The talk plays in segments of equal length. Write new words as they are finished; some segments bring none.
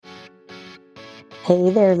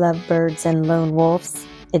Hey there, lovebirds and lone wolves.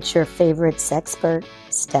 It's your favorite sexpert,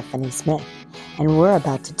 Stephanie Smith, and we're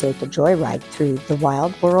about to take a joyride through the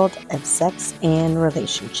wild world of sex and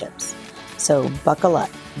relationships. So buckle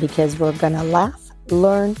up, because we're going to laugh,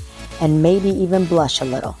 learn, and maybe even blush a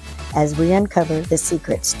little as we uncover the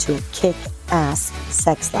secrets to a kick-ass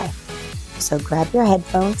sex life. So grab your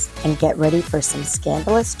headphones and get ready for some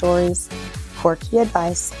scandalous stories, quirky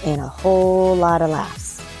advice, and a whole lot of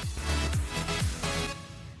laughs.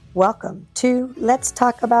 Welcome to Let's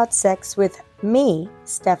Talk About Sex with me,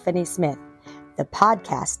 Stephanie Smith, the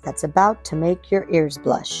podcast that's about to make your ears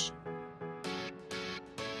blush.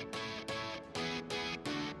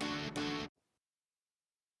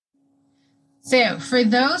 So, for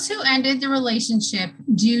those who ended the relationship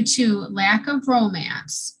due to lack of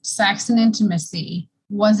romance, sex, and intimacy,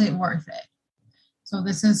 was it worth it? So,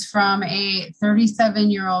 this is from a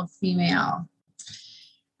 37-year-old female.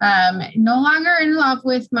 No longer in love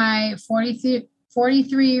with my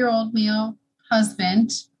 43-year-old male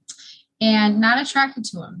husband and not attracted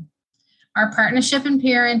to him. Our partnership in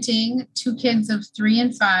parenting, 2 kids of 3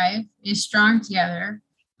 and 5, is strong together.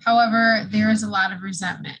 However, there is a lot of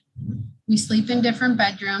resentment. We sleep in different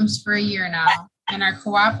bedrooms for a year now and are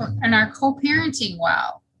co-parenting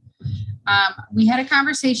well. We had a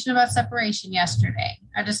conversation about separation yesterday,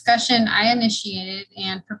 a discussion I initiated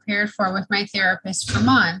and prepared for with my therapist for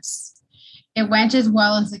months. It went as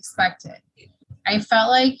well as expected. I felt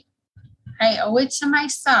like I owe it to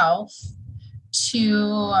myself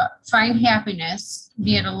to find happiness,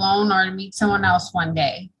 be it alone or to meet someone else one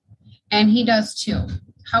day. And he does too.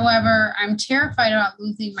 However, I'm terrified about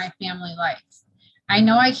losing my family life. I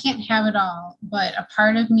know I can't have it all, but a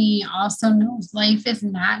part of me also knows life is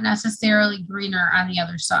not necessarily greener on the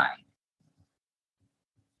other side.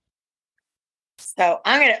 So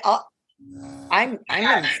I'm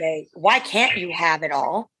gonna say, why can't you have it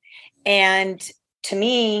all? And to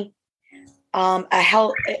me,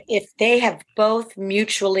 if they have both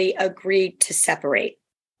mutually agreed to separate,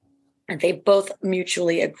 and they both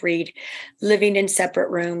mutually agreed, living in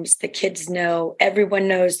separate rooms, the kids know, everyone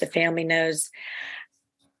knows, the family knows,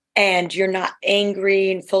 and you're not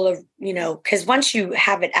angry and full of, because once you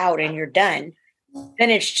have it out and you're done, then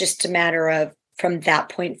it's just a matter of, from that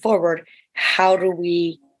point forward, how do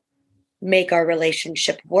we make our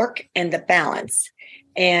relationship work and the balance?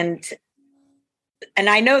 And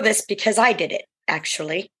I know this because I did it,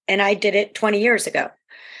 actually, and I did it 20 years ago.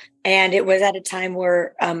 And it was at a time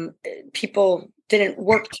where people didn't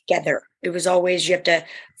work together. It was always, you have to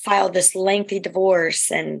file this lengthy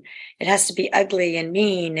divorce and it has to be ugly and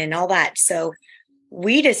mean and all that. So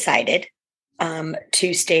we decided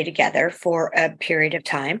to stay together for a period of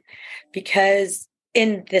time because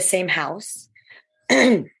in the same house,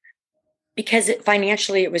 because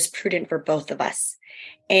financially it was prudent for both of us.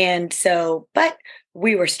 And so, but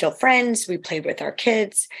we were still friends. We played with our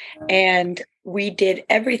kids and we did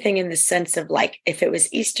everything in the sense of, like, if it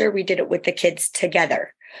was Easter, we did it with the kids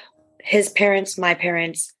together. His parents, my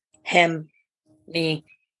parents, him, me,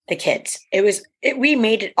 the kids. We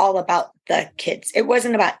made it all about the kids. It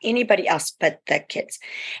wasn't about anybody else but the kids.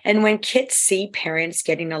 And when kids see parents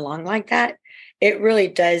getting along like that, it really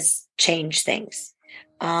does change things.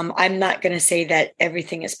 I'm not going to say that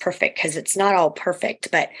everything is perfect because it's not all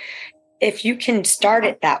perfect, but if you can start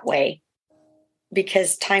it that way,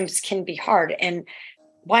 because times can be hard, and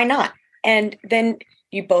why not? And then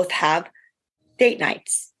you both have date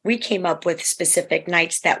nights. We came up with specific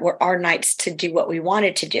nights that were our nights to do what we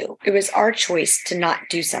wanted to do. It was our choice to not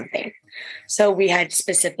do something. So we had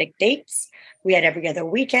specific dates. We had every other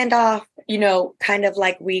weekend off, kind of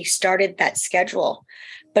like we started that schedule.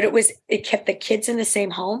 But it kept the kids in the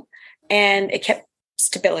same home and it kept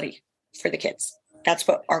stability for the kids. That's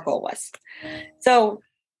what our goal was. So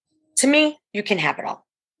to me, you can have it all.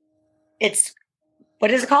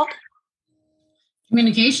 What is it called?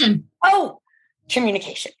 Communication. Oh,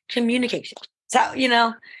 communication. So,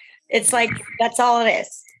 it's like, that's all it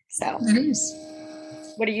is. So it is.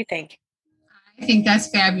 What do you think? I think that's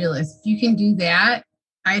fabulous. If you can do that,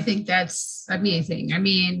 I think that's amazing. I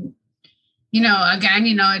mean, again,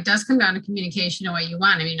 it does come down to communication and what you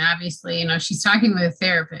want. I mean, obviously, she's talking with a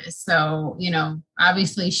therapist. So,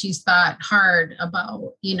 obviously she's thought hard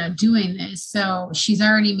about, doing this. So she's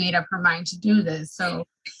already made up her mind to do this. So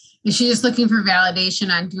is she just looking for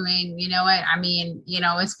validation on doing,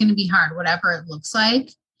 it's going to be hard, whatever it looks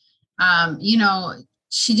like.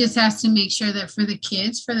 She just has to make sure that for the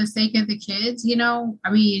kids, for the sake of the kids,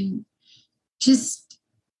 just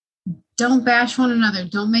don't bash one another.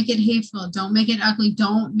 Don't make it hateful. Don't make it ugly.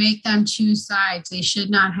 Don't make them choose sides. They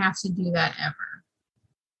should not have to do that ever.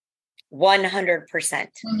 100%.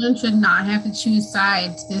 Children should not have to choose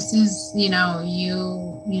sides. This is,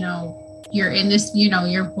 you're in this,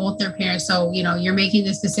 you're both their parents. So, you're making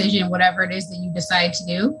this decision, whatever it is that you decide to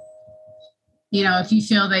do. If you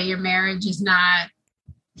feel that your marriage is not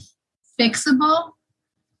fixable,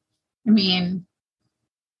 I mean,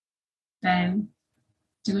 then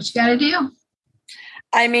do what you got to do.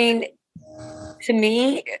 I mean, to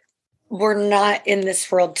me, we're not in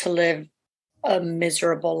this world to live a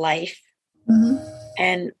miserable life. Mm-hmm.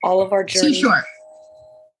 And all of our journeys, too short.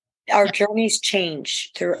 Our journeys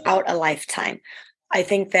change throughout a lifetime. I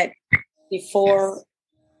think that before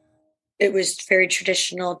it was very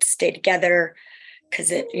traditional to stay together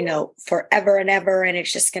because it, forever and ever, and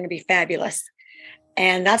it's just going to be fabulous.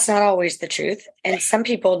 And that's not always the truth. And some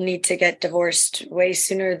people need to get divorced way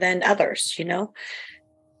sooner than others,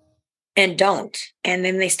 and don't. And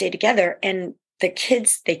then they stay together, and the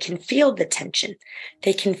kids, they can feel the tension.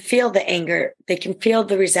 They can feel the anger. They can feel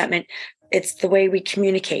the resentment. It's the way we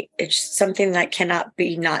communicate. It's something that cannot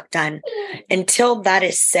be not done. Until that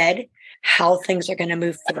is said, how things are going to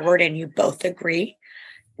move forward and you both agree,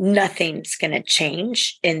 nothing's going to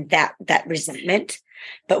change in that resentment.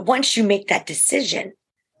 But once you make that decision,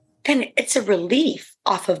 then it's a relief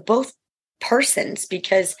off of both persons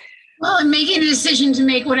because... Well, and making a decision to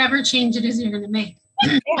make whatever change it is you're going to make.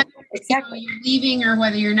 Yeah, exactly. You're leaving or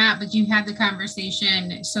whether you're not, but you had the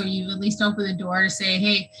conversation. So you at least open the door to say,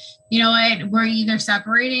 hey, you know what? We're either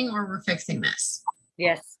separating or we're fixing this.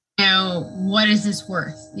 Yes. What is this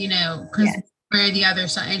worth? Because we're the other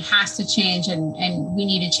side. It has to change and we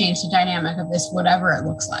need to change the dynamic of this, whatever it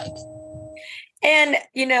looks like. And,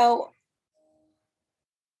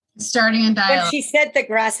 starting a dialogue. When she said the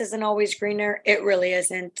grass isn't always greener, it really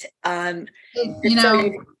isn't. So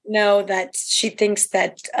that she thinks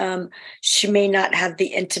that she may not have the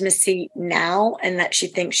intimacy now and that she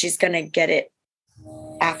thinks she's going to get it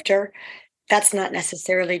after. That's not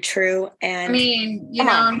necessarily true. And we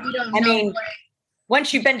don't know.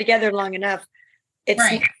 Once you've been together long enough, it's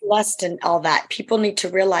not lust and all that. People need to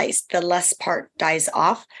realize the lust part dies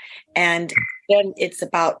off. And then it's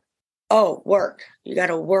about, work. You got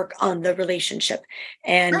to work on the relationship.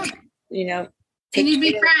 And, you need to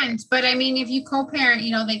be friends. But if you co-parent,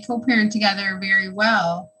 they co-parent together very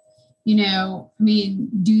well. Do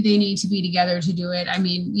they need to be together to do it?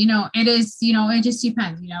 It is, it just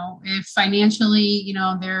depends, if financially,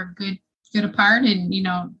 they're good apart and,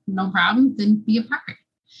 no problem, then be apart.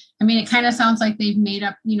 It kind of sounds like they've made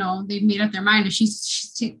up their mind. If she's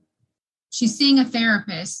seeing a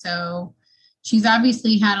therapist, so she's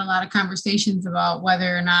obviously had a lot of conversations about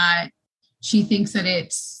whether or not she thinks that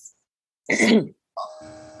it's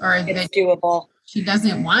doable. She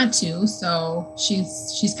doesn't want to, so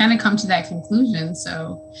she's kind of come to that conclusion.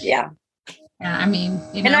 So yeah.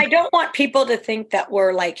 And I don't want people to think that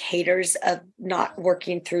we're like haters of not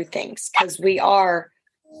working through things, because we are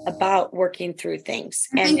about working through things.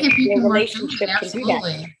 And your relationship can do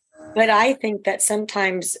that. But I think that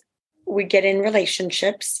sometimes we get in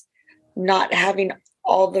relationships not having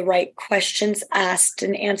all the right questions asked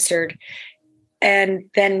and answered. And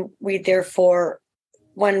then we therefore,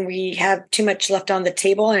 when we have too much left on the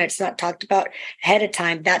table and it's not talked about ahead of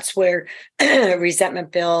time, that's where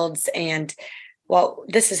resentment builds. And, well,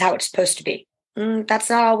 this is how it's supposed to be. That's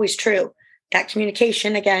not always true. That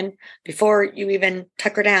communication, again, before you even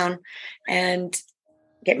tuck her down and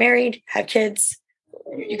get married, have kids,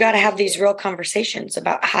 you got to have these real conversations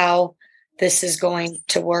about how this is going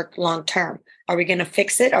to work long term. Are we going to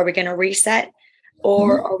fix it? Are we going to reset?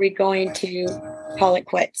 Or are we going to call it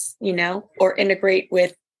quits, or integrate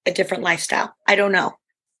with a different lifestyle? I don't know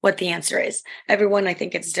what the answer is. Everyone, I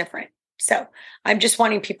think it's different. So I'm just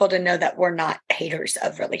wanting people to know that we're not haters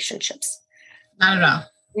of relationships. Not at all.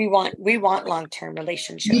 We want long-term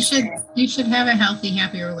relationships. You should have a healthy,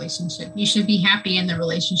 happy relationship. You should be happy in the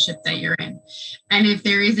relationship that you're in. And if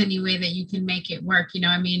there is any way that you can make it work,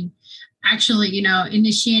 actually,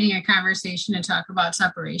 initiating a conversation to talk about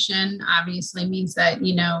separation obviously means that,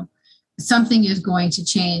 something is going to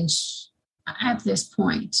change at this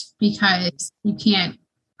point, because you can't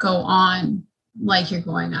go on like you're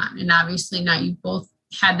going on. And obviously now you both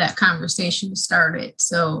had that conversation to start it.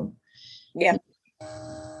 So yeah,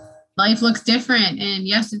 life looks different, and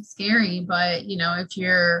yes, it's scary, but if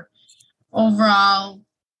your overall,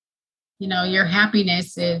 your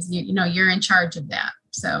happiness is, you're in charge of that.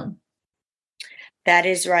 So that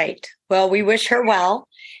is right. Well, we wish her well.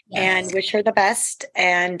 Yes. And wish her the best,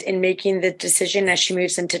 and in making the decision as she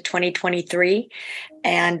moves into 2023.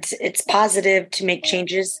 And it's positive to make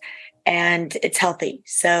changes, and it's healthy.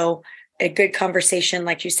 So a good conversation,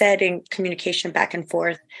 like you said, and communication back and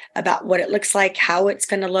forth about what it looks like, how it's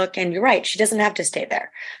going to look. And you're right, she doesn't have to stay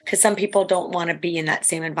there because some people don't want to be in that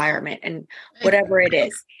same environment and whatever it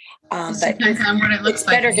is. It But depends on what it looks it's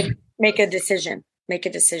like. better to make a decision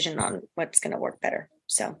on what's going to work better.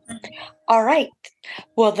 So, all right.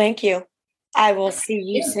 Well, thank you. I will see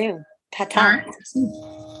you soon. Ta-ta.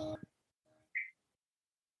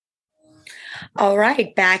 All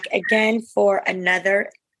right. Back again for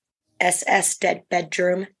another SS Dead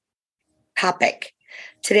Bedroom topic.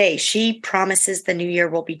 Today, she promises the new year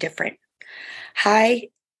will be different. High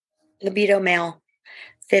libido male,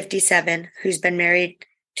 57, who's been married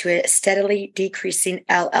to a steadily decreasing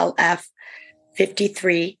LLF,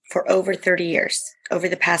 53, for over 30 years. Over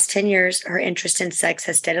the past 10 years, her interest in sex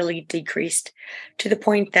has steadily decreased to the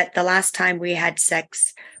point that the last time we had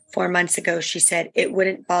sex 4 months ago, she said, it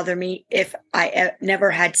wouldn't bother me if I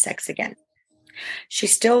never had sex again. She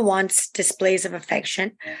still wants displays of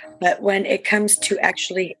affection, but when it comes to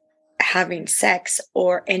actually having sex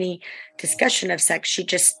or any discussion of sex, she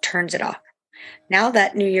just turns it off. Now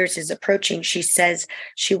that New Year's is approaching, she says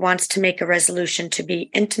she wants to make a resolution to be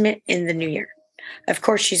intimate in the new year. Of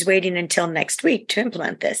course, she's waiting until next week to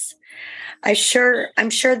implement this. I'm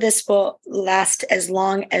sure this will last as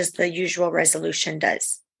long as the usual resolution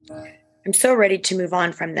does. I'm so ready to move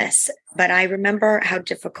on from this, but I remember how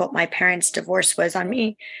difficult my parents' divorce was on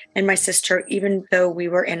me and my sister, even though we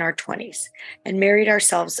were in our 20s and married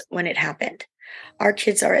ourselves when it happened. Our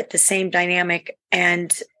kids are at the same dynamic,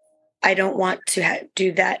 and I don't want to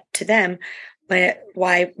do that to them, but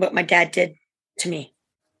what my dad did to me.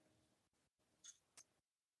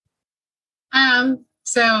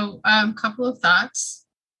 Couple of thoughts.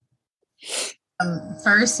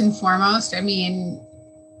 First and foremost, I mean,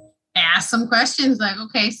 ask some questions like,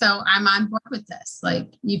 okay, so I'm on board with this.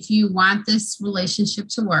 Like, if you want this relationship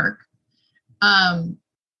to work,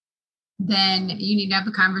 then you need to have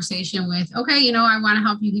a conversation with, okay, I want to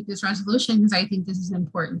help you keep this resolution because I think this is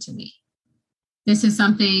important to me. This is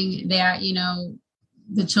something that,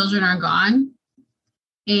 the children are gone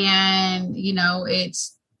and,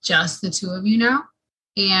 it's just the two of you now.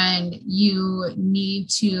 And you need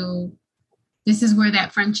to, this is where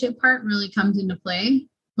that friendship part really comes into play.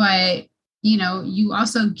 But, you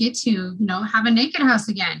also get to, have a naked house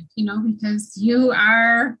again, because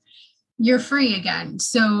you're free again.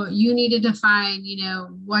 So you need to define,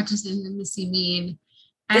 what does intimacy mean?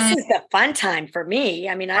 This is the fun time for me.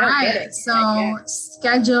 I mean, I don't get it. So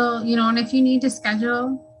schedule, and if you need to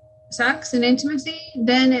schedule sex and intimacy,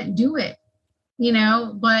 then do it,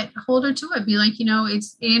 but hold her to it. Be like,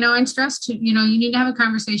 it's, and stress to, you need to have a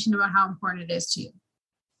conversation about how important it is to you.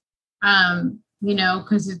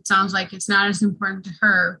 Because it sounds like it's not as important to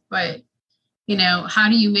her, but, how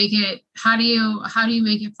do you make it fun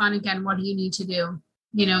again? What do you need to do?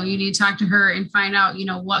 You need to talk to her and find out,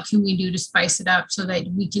 what can we do to spice it up so that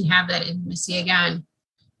we can have that intimacy again?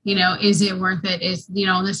 Is it worth it? Is,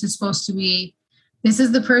 this is supposed to be, this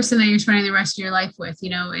is the person that you're spending the rest of your life with,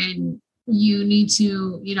 and you need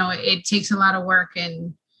to, it takes a lot of work.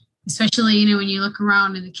 And especially, when you look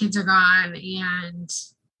around and the kids are gone and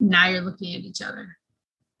now you're looking at each other.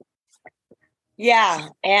 Yeah.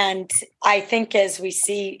 And I think as we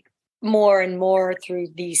see more and more through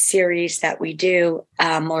these series that we do,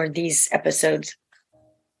 or these episodes,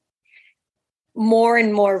 more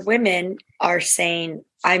and more women are saying,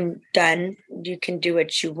 I'm done. You can do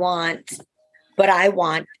what you want, but I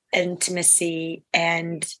want intimacy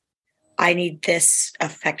and I need this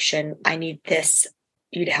affection. I need this,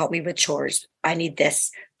 you to help me with chores. I need this,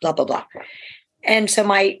 blah, blah, blah. And so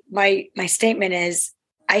my statement is,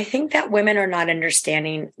 I think that women are not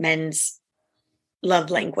understanding men's love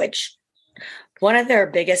language. One of their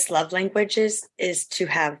biggest love languages is to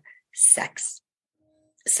have sex.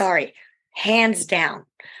 Sorry, hands down.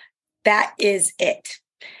 That is it.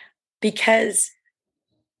 Because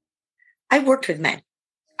I worked with men.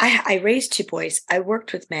 I raised two boys. I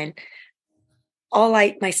worked with men.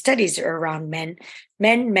 My studies are around men,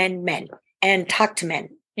 and talk to men.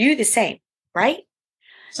 You the same, right?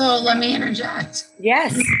 So let me interject.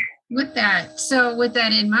 Yes. With that. So with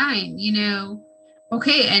that in mind,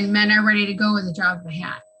 okay, and men are ready to go with a drop of a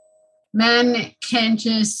hat. Men can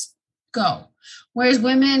just go. Whereas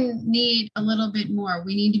women need a little bit more.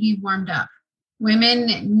 We need to be warmed up. Women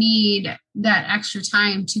need that extra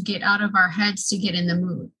time to get out of our heads to get in the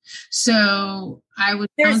mood. So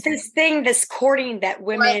there's this courting that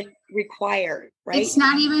women require, right? It's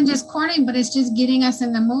not even just courting, but it's just getting us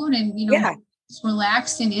in the mood and,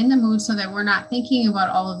 relaxed and in the mood so that we're not thinking about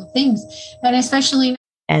all of the things. And especially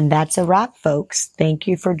And that's a wrap, folks. Thank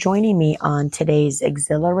you for joining me on today's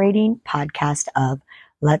exhilarating podcast of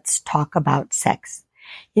Let's Talk About Sex.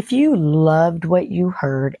 If you loved what you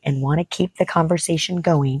heard and want to keep the conversation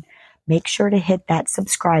going, make sure to hit that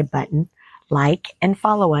subscribe button, like, and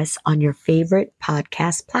follow us on your favorite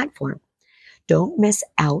podcast platform. Don't miss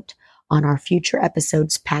out on our future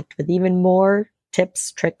episodes packed with even more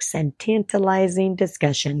tips, tricks, and tantalizing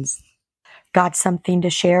discussions. Got something to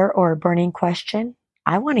share or a burning question?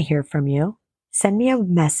 I want to hear from you. Send me a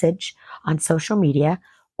message on social media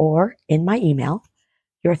or in my email.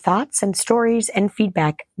 Your thoughts and stories and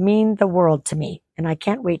feedback mean the world to me, and I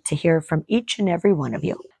can't wait to hear from each and every one of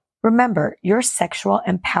you. Remember, your sexual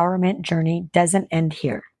empowerment journey doesn't end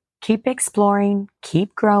here. Keep exploring,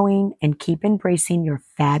 keep growing, and keep embracing your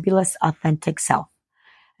fabulous, authentic self.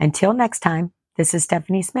 Until next time, this is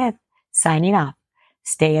Stephanie Smith signing off.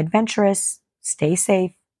 Stay adventurous, stay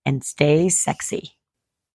safe, and stay sexy.